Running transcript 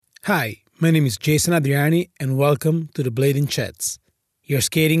Hi, my name is Jason Adriani, and welcome to the Blading Chats, your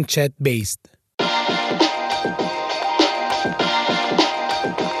skating chat based.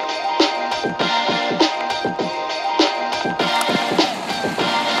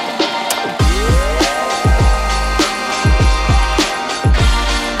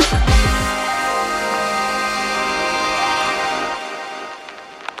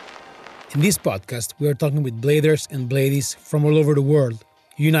 In this podcast, we are talking with bladers and bladies from all over the world,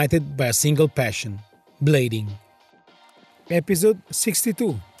 united by a single passion, blading. Episode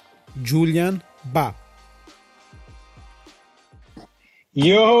 62, Julian Ba.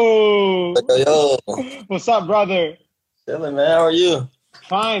 Yo, Yo, yo, what's up, brother? chilling, man. How are you?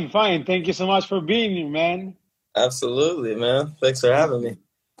 Fine, fine. Thank you so much for being here, man. Absolutely, man. Thanks for having me.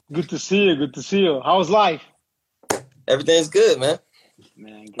 Good to see you. Good to see you. How's life? Everything's good, man.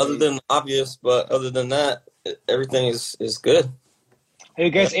 Man, Other great. than obvious, but other than that, everything is good. Are you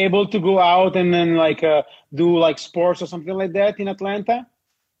guys able to go out and then do like sports or something like that in Atlanta?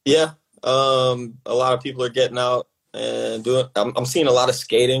 Yeah. A lot of people are getting out and doing. I'm seeing a lot of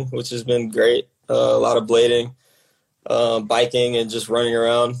skating, which has been great. A lot of blading, biking, and just running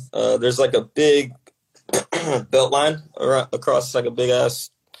around. There's like a big belt line across like a big ass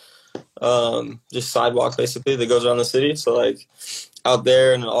just sidewalk basically that goes around the city. So like out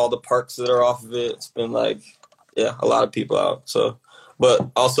there and all the parks that are off of it, it's been like a lot of people out. So,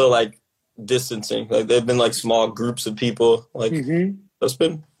 but also like distancing. Like they've been like small groups of people. Like that's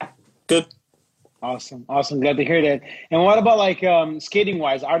been good. Awesome, awesome. Glad to hear that. And what about skating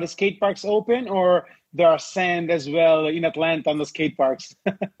wise? Are the skate parks open or there are sand as well in Atlanta on the skate parks?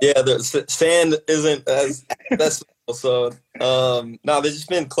 Yeah, the sand isn't as accessible. So no, they've just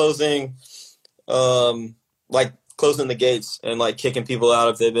been closing, like closing the gates and like kicking people out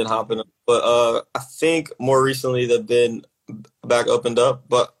if they've been hopping. But I think more recently they've been back opened up.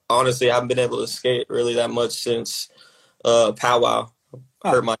 But honestly, I haven't been able to skate really that much since powwow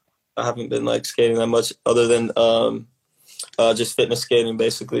hurt my. I haven't been like skating that much other than just fitness skating.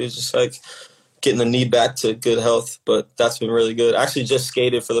 Basically, it's just like getting the knee back to good health. But that's been really good. I actually just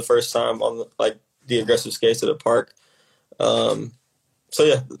skated for the first time on like the aggressive skates at a park. So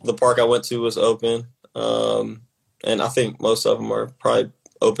yeah, the park I went to was open. And I think most of them are probably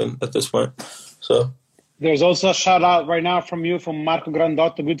open at this point. So There's also a shout out right now from you from Marco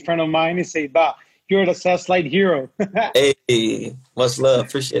Grandotto, a good friend of mine. He said, "Bah, you're the Slide hero." hey, much love,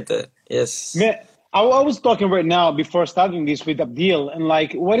 appreciate that. Yes. Man, I was talking right now before starting this with Abdil, and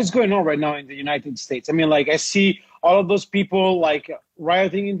like, what is going on right now in the United States? I mean, like, I see all of those people like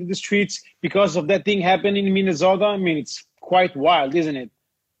rioting into the streets because of that thing happening in Minnesota. I mean, it's quite wild, isn't it?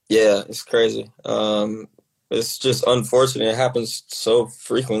 Yeah, it's crazy. It's just unfortunate. It happens so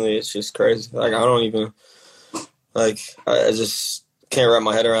frequently. It's just crazy. Like I don't even like. I just can't wrap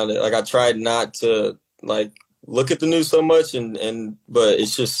my head around it. Like I tried not to like look at the news so much, but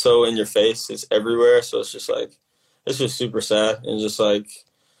it's just so in your face. It's everywhere. So it's just like it's just super sad and just like.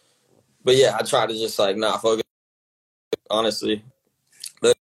 But yeah, I try to just like not focus. Honestly,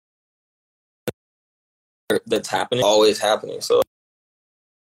 that's happening, always happening. So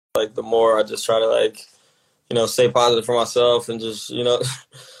like the more I just try to like. Stay positive for myself and just,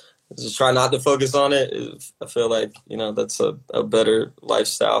 just try not to focus on it. I feel like, that's a better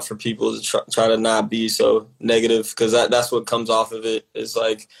lifestyle for people to try to not be so negative because that's what comes off of it is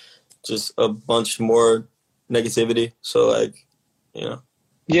like just a bunch more negativity. So like,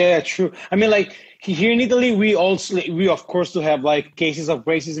 Yeah, true. I mean, like here in Italy, we of course do have like cases of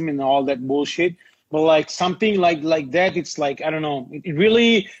racism and all that bullshit. But like something like that, it's like I don't know. It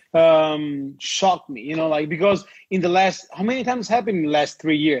really shocked me, like because in the last how many times happened in the last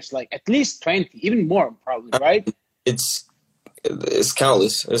 3 years? Like at least 20, even more probably, right? it's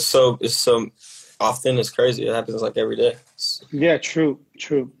countless. It's so often. It's crazy. It happens like every day. Yeah, true.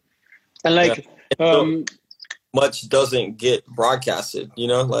 And like much doesn't get broadcasted,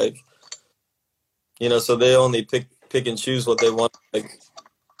 so they only pick and choose what they want, like,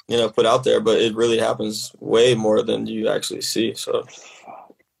 put out there, but it really happens way more than you actually see. So,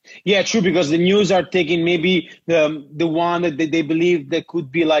 yeah, true, because the news are taking maybe the one that they believe that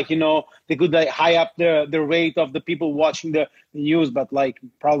could be like, they could like high up the rate of the people watching the news, but like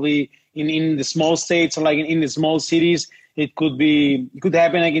probably in the small states or like in the small cities, it could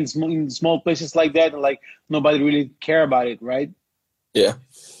happen like in small places like that, and like nobody really care about it, right? Yeah.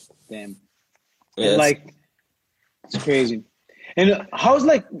 Damn. Yes. And like it's crazy. And how's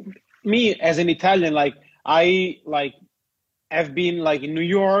like me as an Italian, like I have been like in New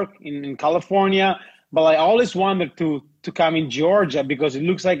York, in California, but I always wanted to to come in Georgia because it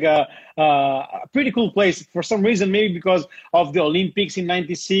looks like a pretty cool place for some reason, maybe because of the Olympics in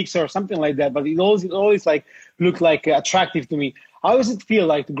 '96 or something like that. But it always like looked like attractive to me. How does it feel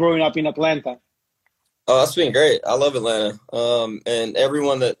like growing up in Atlanta? Oh, that's been great. I love Atlanta. And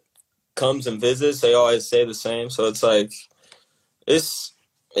everyone that comes and visits, they always say the same. So it's like, it's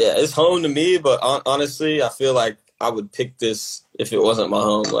home to me. But honestly, I feel like I would pick this if it wasn't my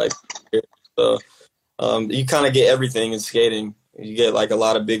home. Like, so you kind of get everything in skating. You get like a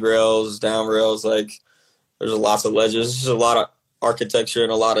lot of big rails, down rails. Like, there's lots of ledges. There's just a lot of architecture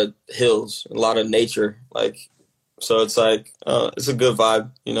and a lot of hills, a lot of nature. Like, so it's like it's a good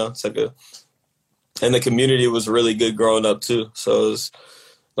vibe. You know, it's like and the community was really good growing up too. So it was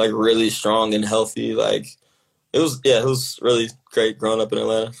like really strong and healthy. Like it was really great growing up in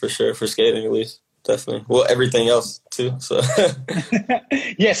Atlanta for sure, for skating at least. Definitely. Well, everything else too. So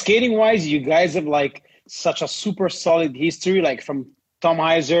Yeah, skating wise, you guys have like such a super solid history, like from Tom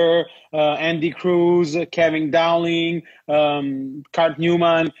Heiser, Andy Cruz, Kevin Dowling, Kurt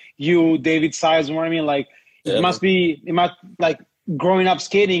Newman, you, David Sizemore. I mean, like it must like growing up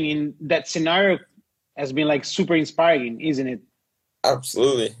skating in that scenario has been like super inspiring, isn't it?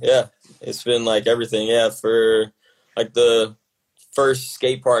 absolutely. Yeah. It's been like everything. Yeah. For like the first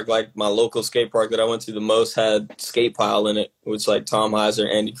skate park, like my local skate park that I went to the most had skate pile in it, which like Tom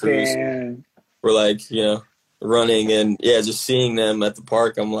Heiser, Andy Cruz Damn. were like, running, and just seeing them at the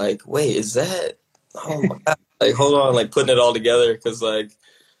park, I'm like, wait, is that, oh my God, like, hold on, like putting it all together. Cause like,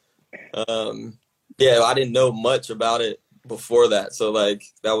 I didn't know much about it before that. So like,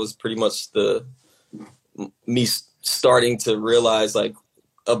 that was pretty much me starting to realize like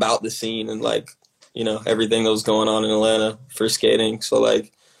about the scene and like, everything that was going on in Atlanta for skating. So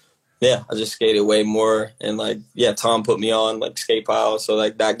like, I just skated way more, and like, Tom put me on like Skate Pile. So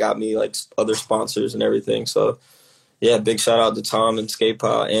like that got me like other sponsors and everything. So big shout out to Tom and Skate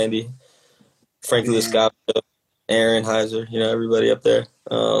Pile, Andy, Frankie Liscott, Aaron Heiser, everybody up there.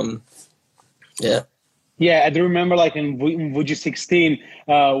 Yeah, I do remember like in Vuji 16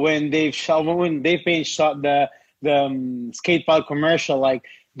 when Dave Payne shot the skate park commercial. Like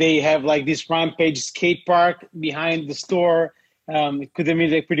they have like this Rampage skate park behind the store. It could have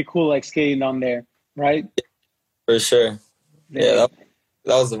been like pretty cool, like skating down there, right? For sure. Yeah,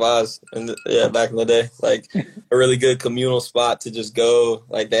 that was the vibes. And back in the day, like a really good communal spot to just go.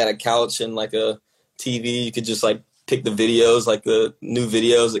 Like they had a couch and like a TV. You could just like pick the videos, like the new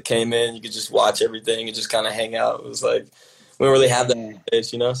videos that came in. You could just watch everything and just kind of hang out. It was like we didn't really have that space,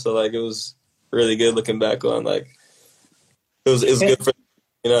 So like it was really good looking back on. Like it was good for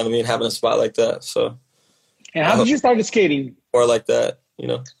what I mean, having a spot like that. So. And how did you start skating? Or like that,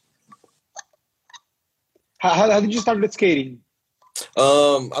 How did you start with skating?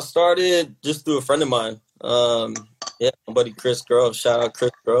 I started just through a friend of mine. My buddy Chris Groves. Shout out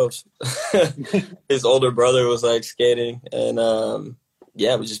Chris Groves. His older brother was like skating, and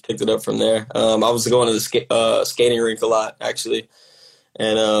we just picked it up from there. I was going to the skating rink a lot actually,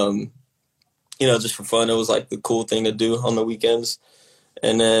 and just for fun, it was like the cool thing to do on the weekends.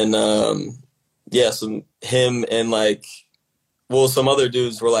 And then him and like, some other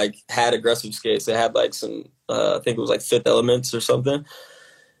dudes were like had aggressive skates. They had like some, I think it was like Fifth Elements or something.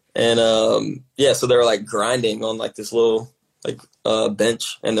 And so they were like grinding on like this little like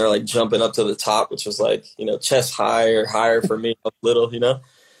bench, and they're like jumping up to the top, which was like, chest high or higher for me, a little, And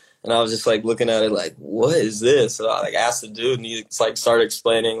I was just like looking at it like, what is this? So I like asked the dude, and he like started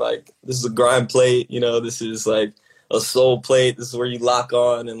explaining like, this is a grind plate, this is like a sole plate. This is where you lock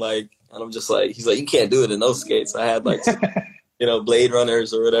on, and like, and I'm just like, he's like, you can't do it in those skates. I had like, Blade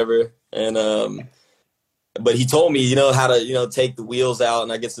Runners or whatever. And, but he told me, how to, take the wheels out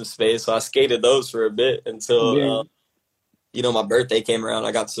and I get some space. So I skated those for a bit until, my birthday came around.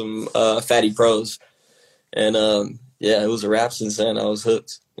 I got some Fatty Pros, and it was a wrap since then. I was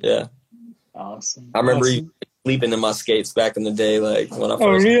hooked. Yeah. Awesome. I remember sleeping in my skates back in the day, like when I first.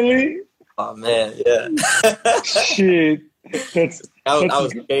 Oh, really? Oh man, yeah. Shit. I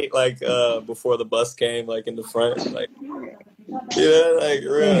was skate like before the bus came, like in the front, like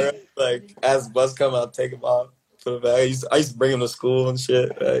real, like as the bus come, I'll take them off, put them back. I used to bring them to school and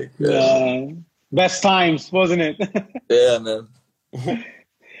shit. Like best times, wasn't it? Yeah, man.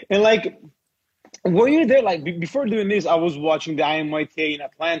 And like, were you there? Like before doing this, I was watching the IMYTA in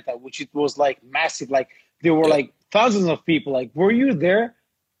Atlanta, which it was like massive. Like there were like thousands of people. Like, were you there?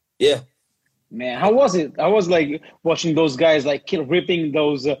 Yeah. Man, how was it? I was like watching those guys like ripping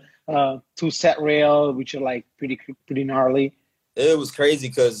those two set rail, which are like pretty gnarly. It was crazy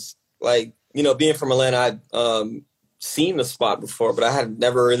because like, being from Atlanta, I'd seen the spot before, but I had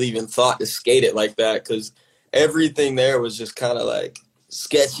never really even thought to skate it like that because everything there was just kind of like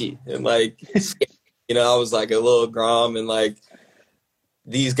sketchy and like, you know, I was like a little grom, and like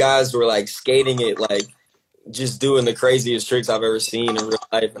these guys were like skating it, like just doing the craziest tricks I've ever seen in real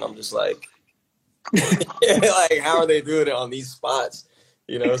life. And I'm just like, like, how are they doing it on these spots?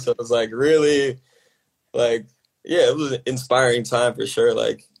 You know, so it was like really like, yeah, it was an inspiring time for sure.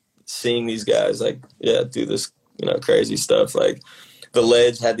 Like seeing these guys like, yeah, do this, you know, crazy stuff. Like the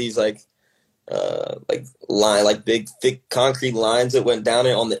ledge had these like big thick concrete lines that went down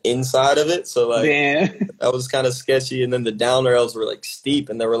it on the inside of it. So like that was kind of sketchy. And then the down rails were like steep,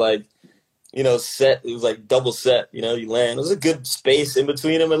 and they were like, you know, set. It was like double set, you know, you land. It was a good space in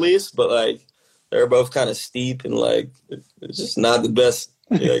between them at least, but like they were both kind of steep, and like it's just not the best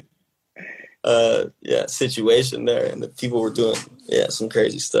like situation there. And the people were doing some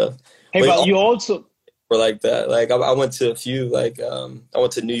crazy stuff. Hey, but you also were like that. Like I went to a few, like I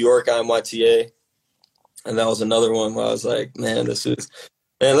went to New York IMYTA, and that was another one where I was like, man, those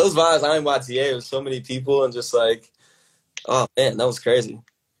vibes IMYTA with so many people, and just like, oh man, that was crazy.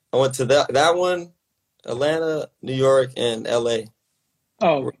 I went to that one, Atlanta, New York, and LA.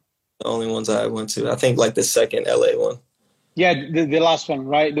 Oh, the only ones I went to. I think like the second LA one. Yeah, the last one,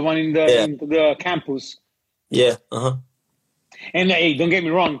 right? The one in the campus. Yeah. And hey, don't get me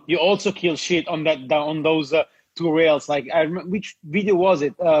wrong, you also kill shit on those two rails. Like I remember, which video was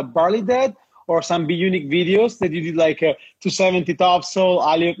it? Barley Dead or some B-Unique videos that you did like 270 top soul,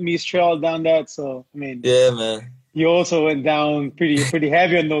 alley-oop Mistral down that. So I mean, yeah, man, you also went down pretty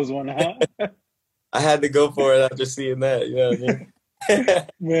heavy on those one, huh? I had to go for it after seeing that. You know what I mean?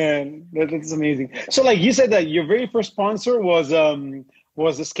 Man, that's amazing. So like you said that your very first sponsor was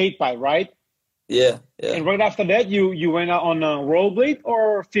a skate pipe, right? Yeah. And right after that, you went out on rollerblade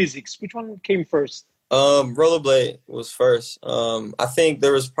or physics? Which one came first? Rollerblade was first. I think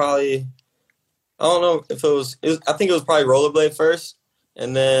there was probably, I don't know if I think it was probably rollerblade first,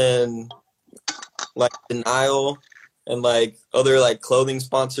 and then like Denial and like other like clothing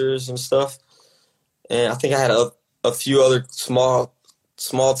sponsors and stuff. And I think I had a few other small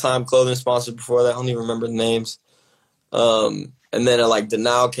time clothing sponsors before that. I don't even remember the names. And then like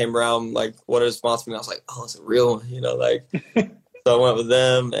Denial came around, like what are the sponsors? And I was like, oh, it's a real one, you know, like so I went with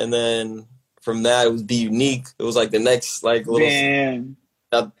them, and then from that it was B-Unique. It was like the next like little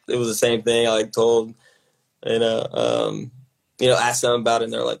it was the same thing. I like told and asked them about it,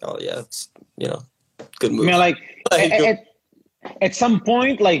 and they're like, oh yeah, it's, you know, good move. I mean, like at some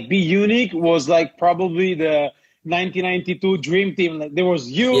point, like B-Unique was like probably the 1992 dream team. Like there was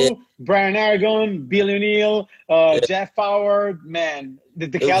you, Brian Aragon, Billy O'Neill, Jeff Howard, man, the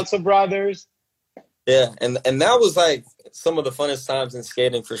Kelso brothers. Yeah, and that was like some of the funnest times in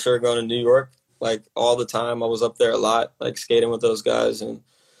skating for sure. Going to New York, like all the time, I was up there a lot, like skating with those guys, and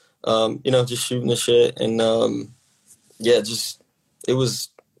just shooting the shit, and just it was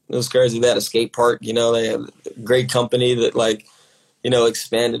crazy. They had a skate park, you know, they had a great company that like, you know,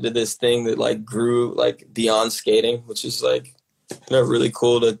 expanded to this thing that like grew like beyond skating, which is like, you know, really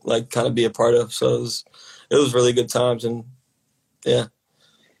cool to like kind of be a part of. So it was really good times, and yeah,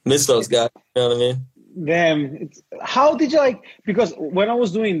 miss those guys. You know what I mean? Damn. How did you like? Because when I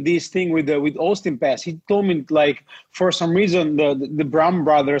was doing this thing with Austin Pass, he told me like for some reason the Brown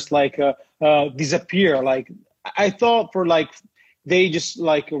brothers like disappear. Like I thought for like they just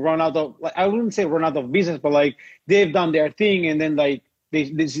like run out of, like I wouldn't say run out of business, but like they've done their thing and then like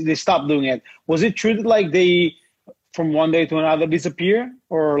they stopped doing it. Was it true that like they from one day to another disappear,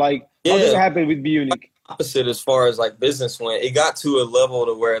 or like how did it happen with B-Unique? Opposite as far as like business went. It got to a level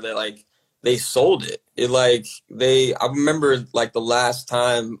to where they sold it. I remember like the last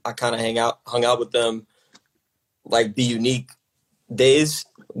time I kind of hung out with them, like B-Unique days,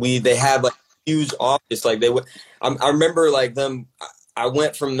 they had like a huge office. Like I remember like them, I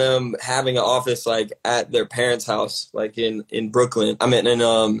went from them having an office like at their parents' house, like in Brooklyn. I mean,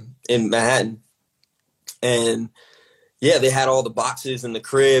 in Manhattan. And yeah, they had all the boxes in the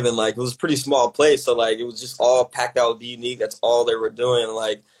crib, and like it was a pretty small place. So like it was just all packed out with B-Unique. That's all they were doing.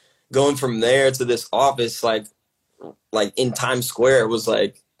 Like going from there to this office, like in Times Square was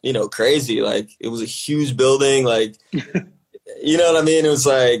like, you know, crazy. Like it was a huge building, like, you know what I mean? It was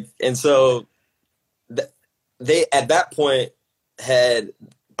like, and so they, at that point I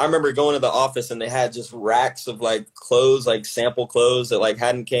remember going to the office and they had just racks of like clothes, like sample clothes that like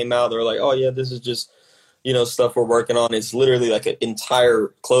hadn't came out. They were like, oh yeah, this is just, you know, stuff we're working on. It's literally like an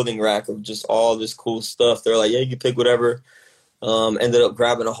entire clothing rack of just all this cool stuff. They're like, yeah, you can pick whatever. Ended up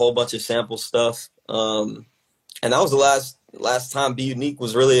grabbing a whole bunch of sample stuff. And that was the last time B-Unique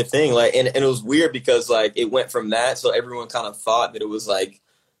was really a thing. Like, and it was weird because like it went from that. So everyone kind of thought that it was like,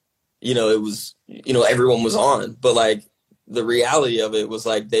 it was, everyone was on, but like the reality of it was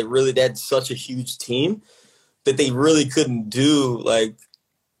like they had such a huge team that they really couldn't do like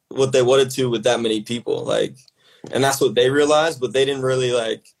what they wanted to with that many people. Like, and that's what they realized, but they didn't really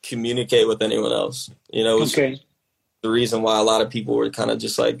like communicate with anyone else. It was the reason why a lot of people were kind of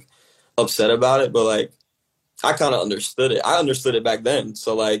just like upset about it. But like, I kind of understood it. I understood it back then.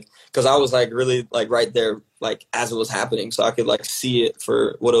 So like, cause I was like really like right there, like as it was happening. So I could like see it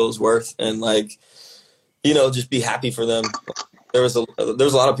for what it was worth and like, just be happy for them. There was a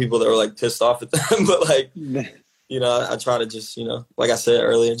lot of people that were like pissed off at them, but like, I try to just, like I said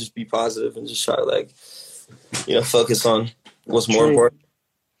earlier, just be positive and just try to like, focus on what's more important.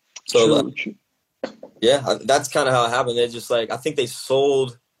 So yeah, that's kind of how it happened. They just like, I think they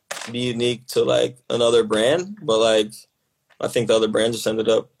sold Be Unique to like another brand, but like, I think the other brand just ended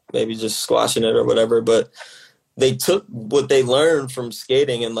up maybe just squashing it or whatever. But they took what they learned from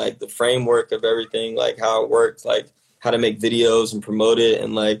skating and like the framework of everything, like how it worked, like how to make videos and promote it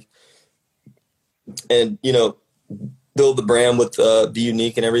and like, and, build the brand with Be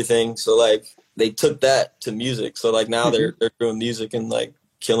Unique and everything. So like they took that to music. So like now they're doing music and like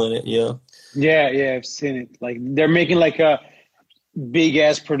killing it, Yeah, I've seen it. Like they're making like a big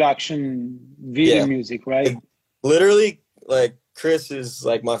ass production video music, right? Like, literally, like Chris is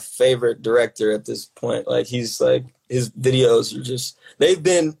like my favorite director at this point. Like he's like his videos are just they've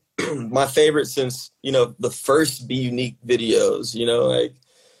been my favorite since the first Be Unique videos. Like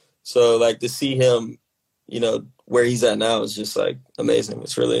so like to see him, where he's at now is just like amazing.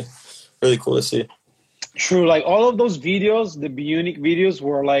 It's really really cool to see. True, like all of those videos, the Be Unique videos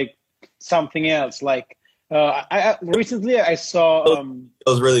were like something else. Like I recently I saw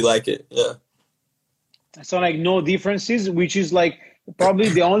those really like it. Yeah. I saw like No Differences, which is like probably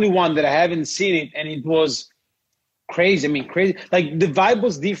the only one that I haven't seen it, and it was crazy. I mean, crazy. Like the vibe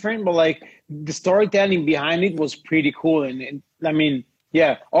was different, but like the storytelling behind it was pretty cool. And I mean,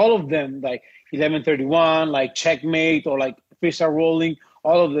 yeah, all of them, like 11:31, like Checkmate, or like Freestyle Rolling,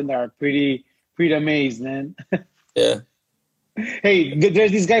 all of them are pretty amazed, man. Yeah. Hey,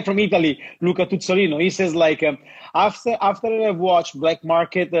 there's this guy from Italy, Luca Tuzzolino. He says like, after I've watched Black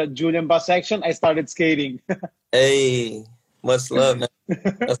Market, Julian Bass Action, I started skating. Hey, much love, man.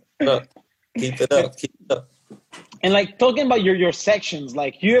 That's up. Keep it up. And like talking about your sections,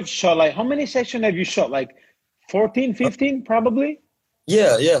 like you have shot, like how many sections have you shot? Like 14, 15 probably?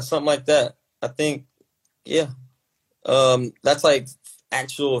 Yeah, something like that. I think, yeah. That's like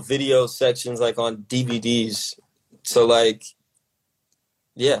actual video sections like on DVDs. So like,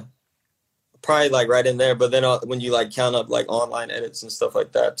 yeah, probably like right in there. But then when you like count up like online edits and stuff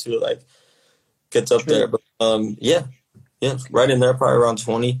like that too, like gets up there. But yeah, right in there, probably around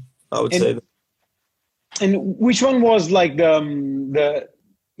 20, I would say. And which one was like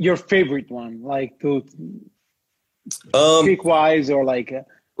your favorite one, like to pick wise, or like?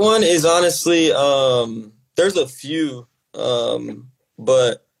 One is honestly, there's a few,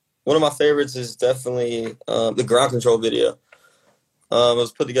 but one of my favorites is definitely the ground control video. It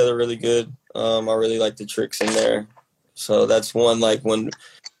was put together really good. I really like the tricks in there. So that's one, like when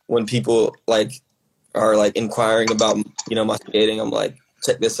people like are like inquiring about, my skating, I'm like,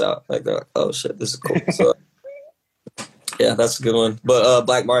 check this out. Like, they're like, oh shit, this is cool. So yeah, that's a good one. But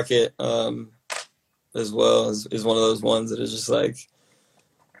Black Market as well is one of those ones that is just like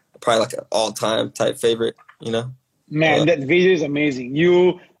probably like an all-time type favorite, Man, that video is amazing.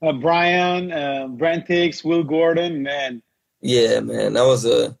 You, Brian, Brentix, Will Gordon, man. Yeah, man, that was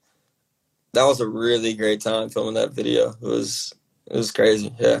a really great time filming that video. It was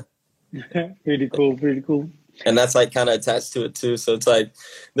crazy. Yeah. Pretty cool. And that's like kind of attached to it too. So it's like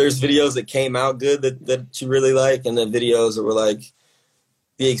there's videos that came out good that you really like, and then videos that were like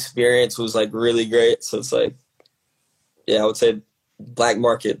the experience was like really great. So it's like, yeah, I would say Black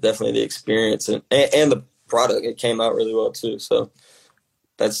Market, definitely the experience and the product. It came out really well too. So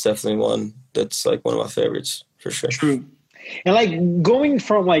that's definitely one that's like one of my favorites for sure. True. And like going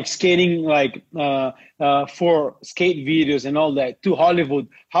from like skating, like for skate videos and all that to Hollywood,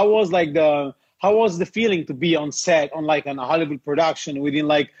 how was the feeling to be on set on like a Hollywood production within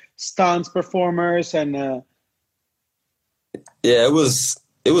like stunts performers and yeah, it was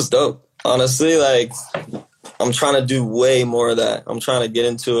dope. Honestly, like I'm trying to do way more of that. I'm trying to get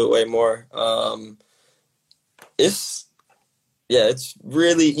into it way more. It's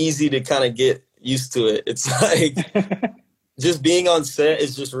really easy to kind of get used to it. It's like just being on set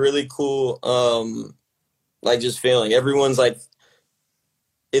is just really cool. Like just feeling everyone's like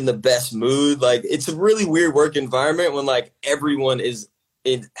in the best mood. Like it's a really weird work environment when like everyone is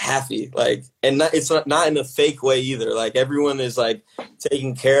happy, like, and it's not in a fake way either. Like everyone is like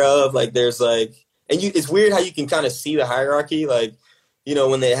taken care of. Like there's like, and it's weird how you can kind of see the hierarchy. Like, you know,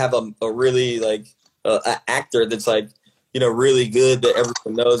 when they have a really like a actor that's like, you know, really good, that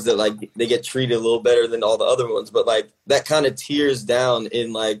everyone knows that like they get treated a little better than all the other ones. But like that kind of tears down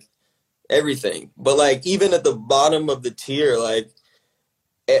in like everything. But like even at the bottom of the tier, like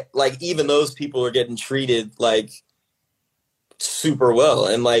even those people are getting treated like super well,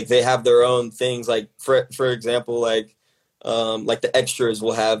 and like they have their own things, like for example, like the extras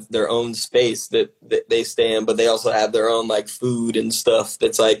will have their own space that they stay in, but they also have their own like food and stuff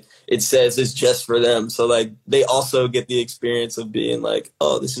that's like it says is just for them, so like they also get the experience of being like,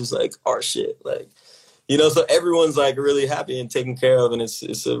 oh, this is like our shit, like, you know, so everyone's like really happy and taken care of, and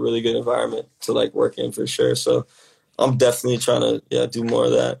it's a really good environment to like work in for sure. So I'm definitely trying to do more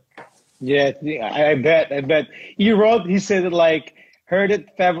of that. Yeah, I bet. He said that like heard it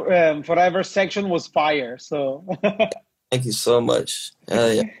forever section was fire. So Thank you so much.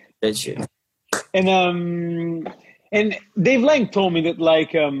 Yeah, thank you. And Dave Lang told me that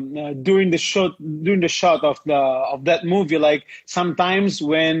like during the shot of that movie, like sometimes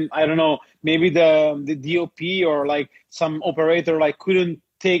when I don't know, maybe the DOP or like some operator like couldn't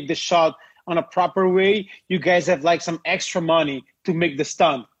take the shot on a proper way, you guys have like some extra money to make the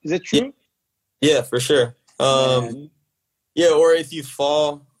stunt. Is it true? Yeah, for sure. Yeah, or if you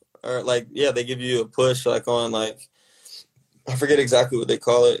fall, or like, yeah, they give you a push, like on like, I forget exactly what they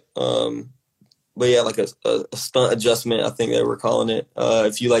call it. But yeah, like a stunt adjustment, I think they were calling it.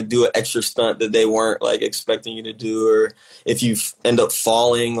 If you like do an extra stunt that they weren't like expecting you to do, or if you end up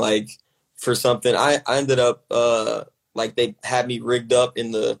falling like for something, I ended up like they had me rigged up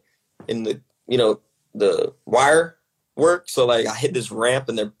in the you know, the wire work. So like I hit this ramp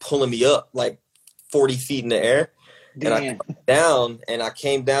and they're pulling me up like 40 feet in the air. Damn. And I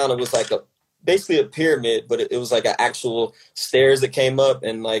came down. It was like basically a pyramid, but it was like an actual stairs that came up,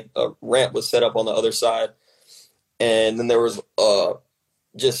 and like a ramp was set up on the other side. And then there was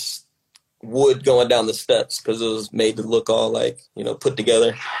just wood going down the steps because it was made to look all like, you know, put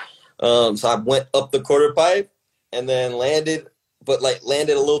together. So I went up the quarter pipe and then landed a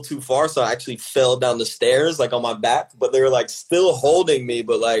little too far. So I actually fell down the stairs like on my back, but they were like still holding me.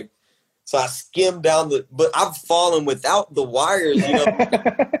 But like, so I skimmed down but I've fallen without the wires, you know,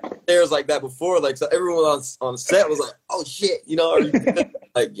 stairs like that before. Like, so everyone on set was like, oh shit, you know, are you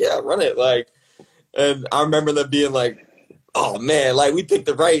like, yeah, run it. Like, and I remember them being like, oh man, like we picked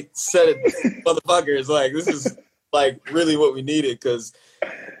the right set of motherfuckers. Like, this is like really what we needed. Cause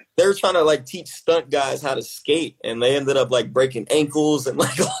they were trying to like teach stunt guys how to skate, and they ended up like breaking ankles and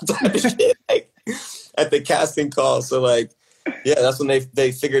like all type of shit like at the casting call. So like, yeah, that's when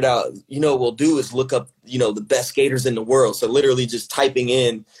they figured out, you know, what we'll do is look up, you know, the best skaters in the world. So literally just typing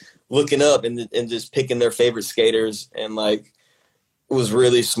in, looking up and just picking their favorite skaters, and like it was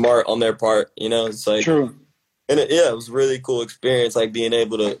really smart on their part, you know. It's like True. And it was a really cool experience, like being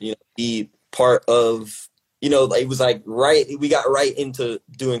able to, you know, be part of, you know, like, it was like we got right into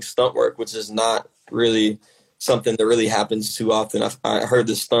doing stunt work, which is not really something that really happens too often. I heard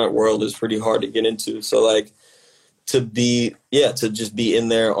the stunt world is pretty hard to get into. So like to just be in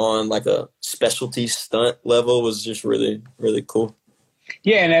there on like a specialty stunt level was just really, really cool.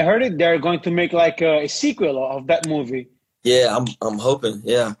 Yeah, and I heard they're going to make like a sequel of that movie. Yeah, I'm hoping.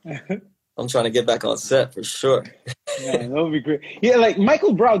 Yeah. I'm trying to get back on set for sure. Yeah, that would be great. Yeah, like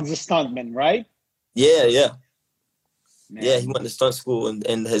Michael Brown is a stuntman, right? Yeah. Man. Yeah, he went to stunt school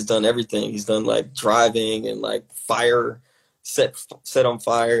and has done everything. He's done like driving and like fire, set on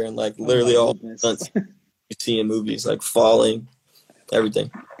fire, and like literally all stunts you see in movies, like falling, everything.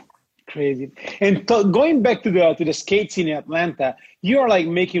 Crazy. And going back to the skate scene in Atlanta, you are like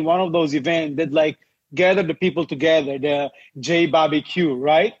making one of those events that like gather the people together, the J Barbecue,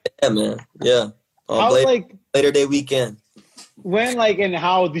 right? Yeah, man. Yeah. How like Labor Day weekend. When like and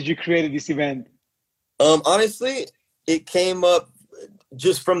how did you create this event? Honestly, it came up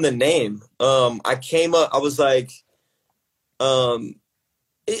just from the name. I was like,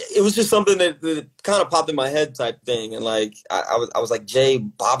 it was just something that kind of popped in my head type thing. And like, I was like, J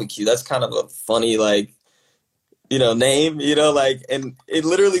Barbecue. That's kind of a funny, like, you know, name, you know, like, and it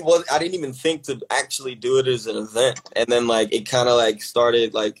literally was, I didn't even think to actually do it as an event. And then like, it kind of like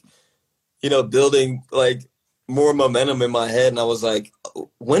started like, you know, building like more momentum in my head. And I was like,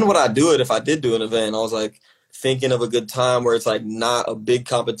 when would I do it if I did do an event? And I was like thinking of a good time where it's like not a big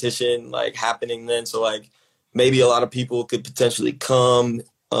competition like happening then. So like maybe a lot of people could potentially come,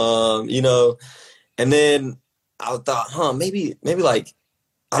 you know, and then I thought, maybe like,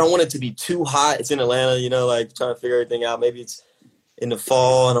 I don't want it to be too hot. It's in Atlanta, you know, like trying to figure everything out. Maybe in the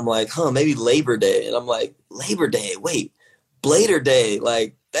fall, and I'm like, maybe Labor Day. And I'm like, Labor Day, wait, Blader Day,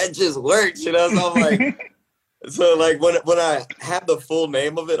 like that just works, you know? So I'm like, so like when I had the full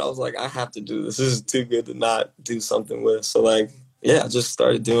name of it, I was like, I have to do this. This is too good to not do something with. So like, yeah, I just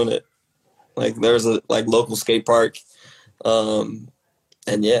started doing it. Like there's a like local skate park.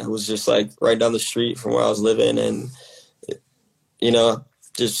 And yeah, it was just like right down the street from where I was living, and you know,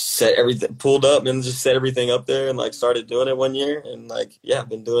 just set everything, pulled up and just set everything up there and like started doing it one year. And like, yeah, I've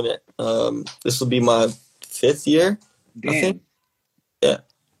been doing it. This will be my 5th year, Damn. I think. Yeah.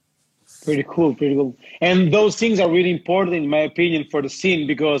 Pretty cool, pretty cool. And those things are really important, in my opinion, for the scene,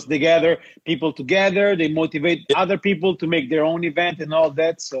 because they gather people together, they motivate other people to make their own event and all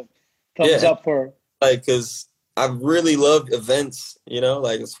that. So thumbs up for like, because I really love events, you know,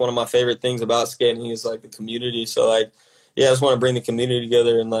 like it's one of my favorite things about skating is like the community. So like, yeah, I just want to bring the community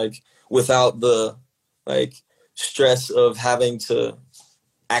together, and like without the like stress of having to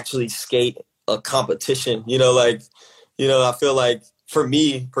actually skate a competition, you know, like, you know, I feel like for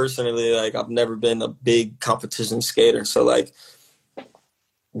me personally, like I've never been a big competition skater. So like,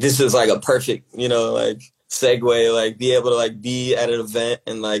 this is like a perfect, you know, like segue, like be able to like be at an event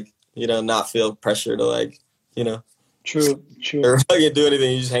and like, you know, not feel pressure to like, you know, true. or fucking do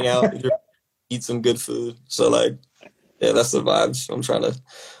anything. You just hang out, eat some good food. So like, yeah, that's the vibes I'm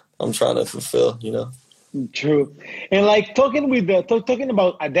trying to fulfill, you know. True. And like talking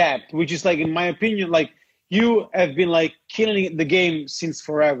about Adapt, which is like, in my opinion, like you have been like killing the game since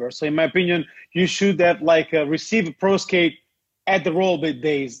forever. So in my opinion, you should have like received a pro skate at the rollerblade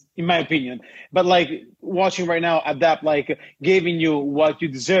days, in my opinion. But like watching right now, Adapt like giving you what you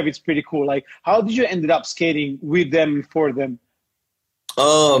deserve. It's pretty cool. Like, how did you ended up skating with them and for them?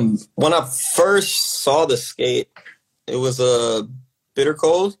 When I first saw the skate, it was a Bitter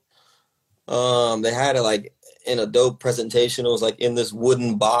Cold. They had it like in a dope presentation. It was like in this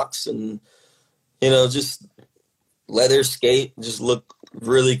wooden box, and you know, just leather skate, just looked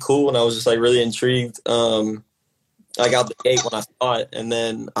really cool, and I was just like really intrigued. Like out the gate when I saw it, and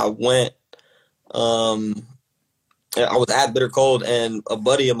then I went. I was at Bitter Cold, and a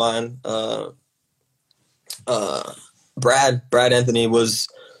buddy of mine, Brad Anthony was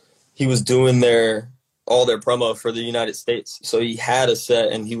doing all their promo for the United States. So he had a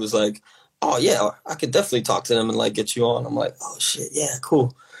set, and he was like, "Oh yeah, I could definitely talk to them and like get you on." I'm like, "Oh shit, yeah,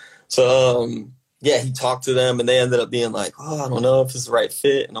 cool." So yeah, he talked to them, and they ended up being like, "Oh, I don't know if it's the right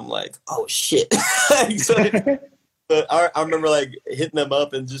fit," and I'm like, "Oh shit." So, but I remember like hitting them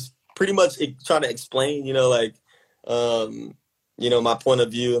up and just pretty much trying to explain, you know, like, you know, my point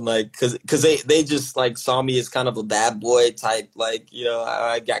of view, and like, cause they just like saw me as kind of a bad boy type, like, you know,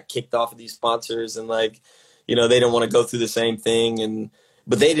 I got kicked off of these sponsors, and like, you know, they didn't want to go through the same thing,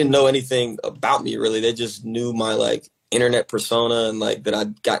 but they didn't know anything about me really. They just knew my like internet persona, and like that I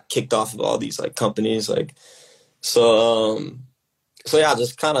got kicked off of all these like companies, like, so yeah,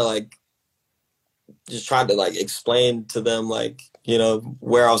 just kind of like just tried to like explain to them like, you know,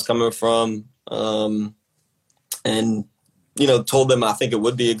 where I was coming from, and you know, told them I think it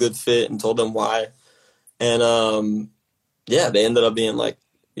would be a good fit, and told them why. And yeah, they ended up being like,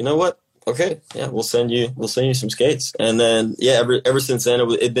 you know what? Okay, yeah, we'll send you some skates. And then yeah, ever since then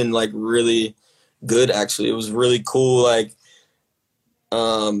it'd been like really good actually. It was really cool, like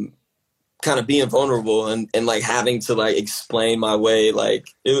kind of being vulnerable and like having to like explain my way. Like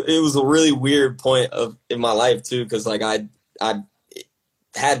it was a really weird point in my life too, because like I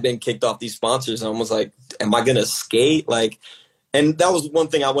had been kicked off these sponsors, and I was like, am I gonna skate? Like, and that was one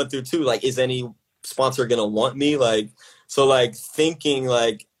thing I went through too. Like, is any sponsor gonna want me? Like, so like thinking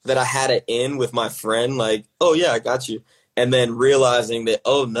like that I had it in with my friend, like, oh yeah, I got you. And then realizing that,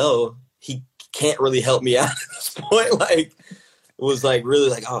 oh no, he can't really help me out at this point. Like, it was like really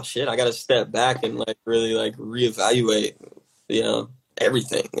like, oh shit, I got to step back and like really like reevaluate, you know,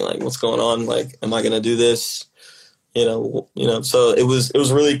 everything. Like, what's going on? Like, am I going to do this? You know, so it was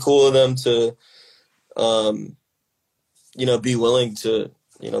really cool of them to, you know, be willing to,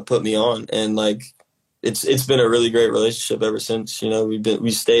 you know, put me on. And like, it's been a really great relationship ever since. You know,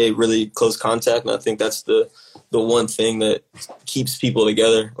 we stay really close contact, and I think that's the one thing that keeps people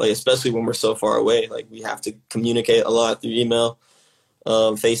together. Like, especially when we're so far away, like we have to communicate a lot through email,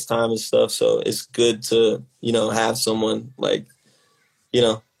 FaceTime and stuff. So it's good to, you know, have someone like, you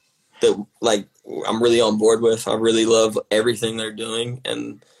know, that like I'm really on board with. I really love everything they're doing,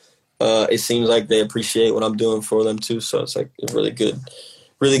 and it seems like they appreciate what I'm doing for them too. So it's like a really good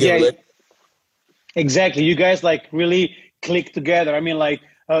relationship. Exactly. You guys like really click together. I mean, like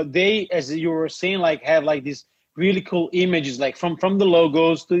they, as you were saying, like have like these really cool images, like from the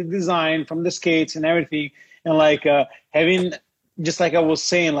logos to the design, from the skates and everything. And like having just like I was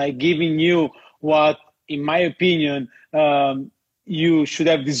saying, like giving you what, in my opinion, you should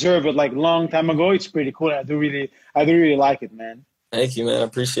have deserved it like long time ago. It's pretty cool. I do really like it, man. Thank you, man. I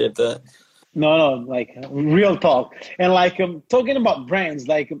appreciate that. No, like real talk. And like talking about brands,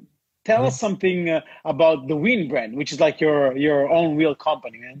 like tell us Mhm. something about the Win brand, which is like your own real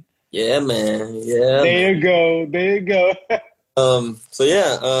company, man. Yeah, man. Yeah, man. There you go. There you go. So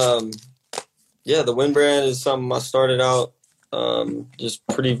yeah, yeah, the Win brand is something I started out just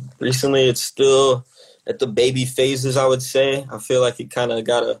pretty recently. It's still at the baby phases, I would say. I feel like it kind of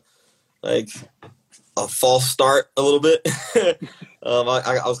got like a false start a little bit.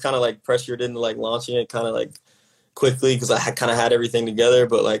 I was kind of like pressured into like launching it kind of like quickly because I had kind of had everything together,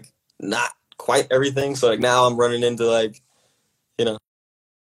 but like not quite everything. So like now I'm running into like, you know,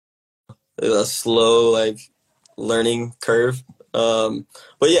 a slow like learning curve. But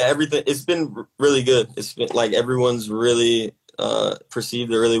yeah, everything, it's been really good. It's been like everyone's really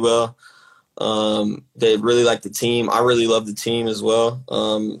perceived it really well. They really like the team. I really love the team as well.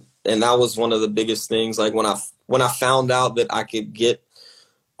 And that was one of the biggest things. Like when I found out that I could get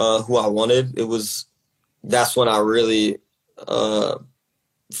who I wanted, that's when I really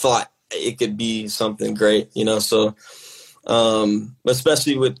thought it could be something great, you know. So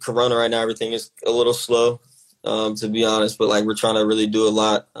especially with Corona right now, everything is a little slow, to be honest. But like we're trying to really do a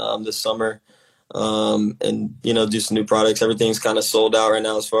lot this summer, and you know, do some new products. Everything's kind of sold out right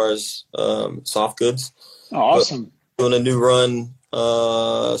now as far as soft goods. Oh, awesome. But doing a new run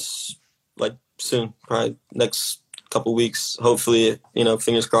like soon, probably next couple weeks. Hopefully, you know,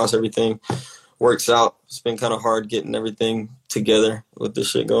 fingers crossed, everything works out. It's been kind of hard getting everything together with this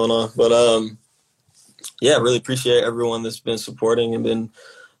shit going on, but yeah, really appreciate everyone that's been supporting and been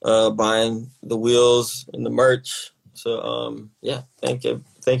buying the wheels and the merch. So yeah, thank you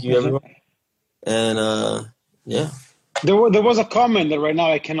everyone. And yeah. There was a comment that right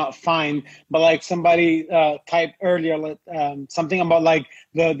now I cannot find, but like somebody typed earlier, like, something about like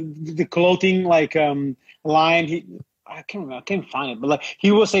the clothing like line. I can't remember, I can't find it, but like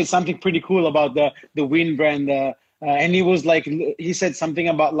he was saying something pretty cool about the Win brand. And he was like, he said something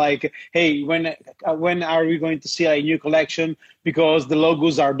about like, hey, when are we going to see a new collection? Because the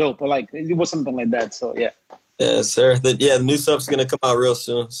logos are dope. Or like it was something like that. So yeah. Yeah, sir. The new stuff's gonna come out real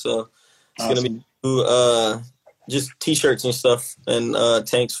soon. So it's Awesome. gonna be new, just t-shirts and stuff and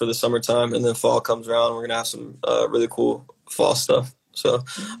tanks for the summertime, and then fall comes around. We're gonna have some really cool fall stuff. So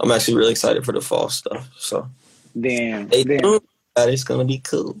I'm actually really excited for the fall stuff. So Damn. it's gonna be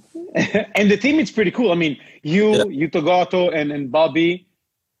cool. And the team is pretty cool. I mean, you Togato and Bobby.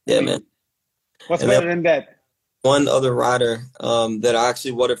 Yeah, I mean, man. What's And better than that? One other rider that I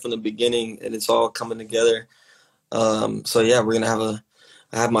actually wanted from the beginning, and it's all coming together. So yeah,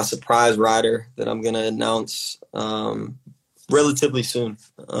 I have my surprise rider that I'm gonna announce relatively soon.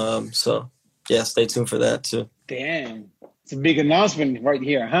 So yeah, stay tuned for that too. Damn, it's a big announcement right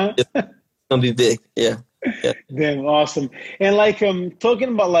here, huh? It's gonna be big. Yeah. Damn, awesome. And like talking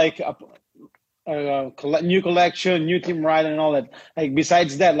about like new collection, new team rider, and all that. Like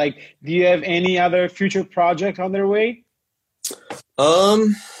besides that, like, do you have any other future project on their way?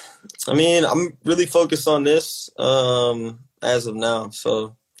 I mean, I'm really focused on this as of now,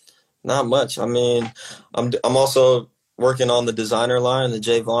 so not much. I mean, I'm also working on the designer line, the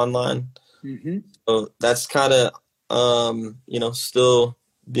J Vaughn line. Mm-hmm. So that's kind of you know, still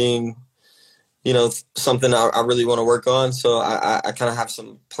being, you know, something I really want to work on. So I kind of have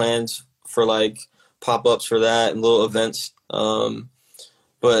some plans for like pop-ups for that and little events.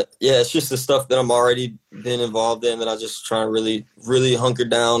 But yeah, it's just the stuff that I'm already been involved in that I just try to really, really hunker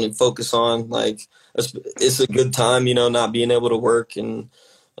down and focus on. Like it's a good time, you know, not being able to work and,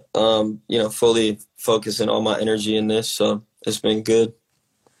 you know, fully focusing all my energy in this. So it's been good.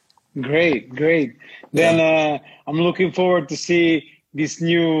 Great. Then I'm looking forward to see this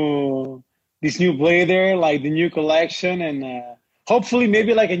new blader, like the new collection, and hopefully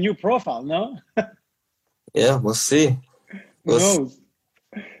maybe like a new profile. No? Yeah, we'll see. Who knows?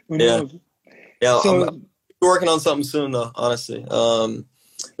 Who knows? Yeah, So, I'm working on something soon though, honestly. The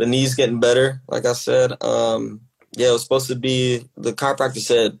knee's getting better, like I said. Yeah, it was supposed to be, the chiropractor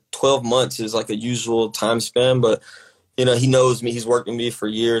said 12 months is like a usual time span, but you know, he knows me, he's worked with me for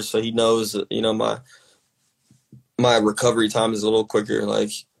years, so he knows that, you know, my recovery time is a little quicker. Like,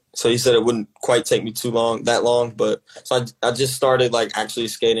 so he said it wouldn't quite take me that long, but so I just started like actually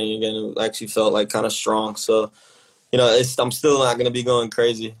skating again. It actually felt like kind of strong. So, you know, I'm still not going to be going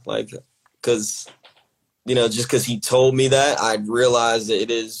crazy, like, because, you know, just because he told me that, I realized that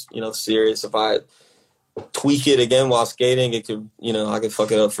it is, you know, serious. If I tweak it again while skating, it could, I could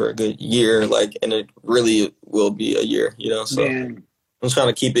fuck it up for a good year, and it really will be a year, so Man. I'm trying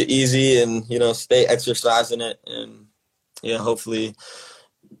to keep it easy and, stay exercising it. And yeah, hopefully,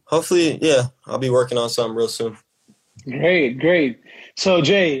 yeah, I'll be working on something real soon. Great. So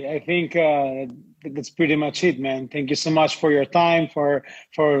Jay, I think that's pretty much it, man. Thank you so much for your time, for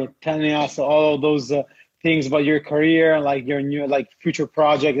telling us all of those things about your career, like your new future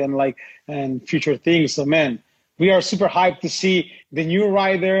project and future things. So man, we are super hyped to see the new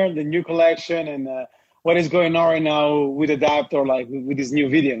rider, the new collection, and what is going on right now with Adaptor, with this new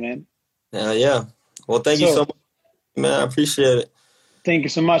video, man. Yeah. Well, thank you so much, man. I appreciate it. Thank you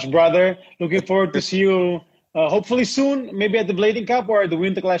so much, brother. Looking forward to see you hopefully soon, maybe at the Blading Cup or the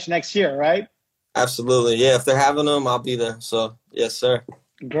Winter Clash next year, right? Absolutely. Yeah, if they're having them, I'll be there. So, yes, sir.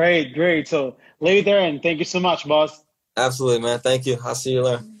 Great. So, later, and thank you so much, boss. Absolutely, man. Thank you. I'll see you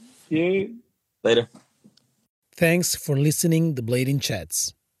later. Yeah. Later. Thanks for listening to Blading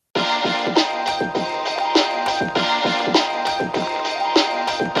Chats.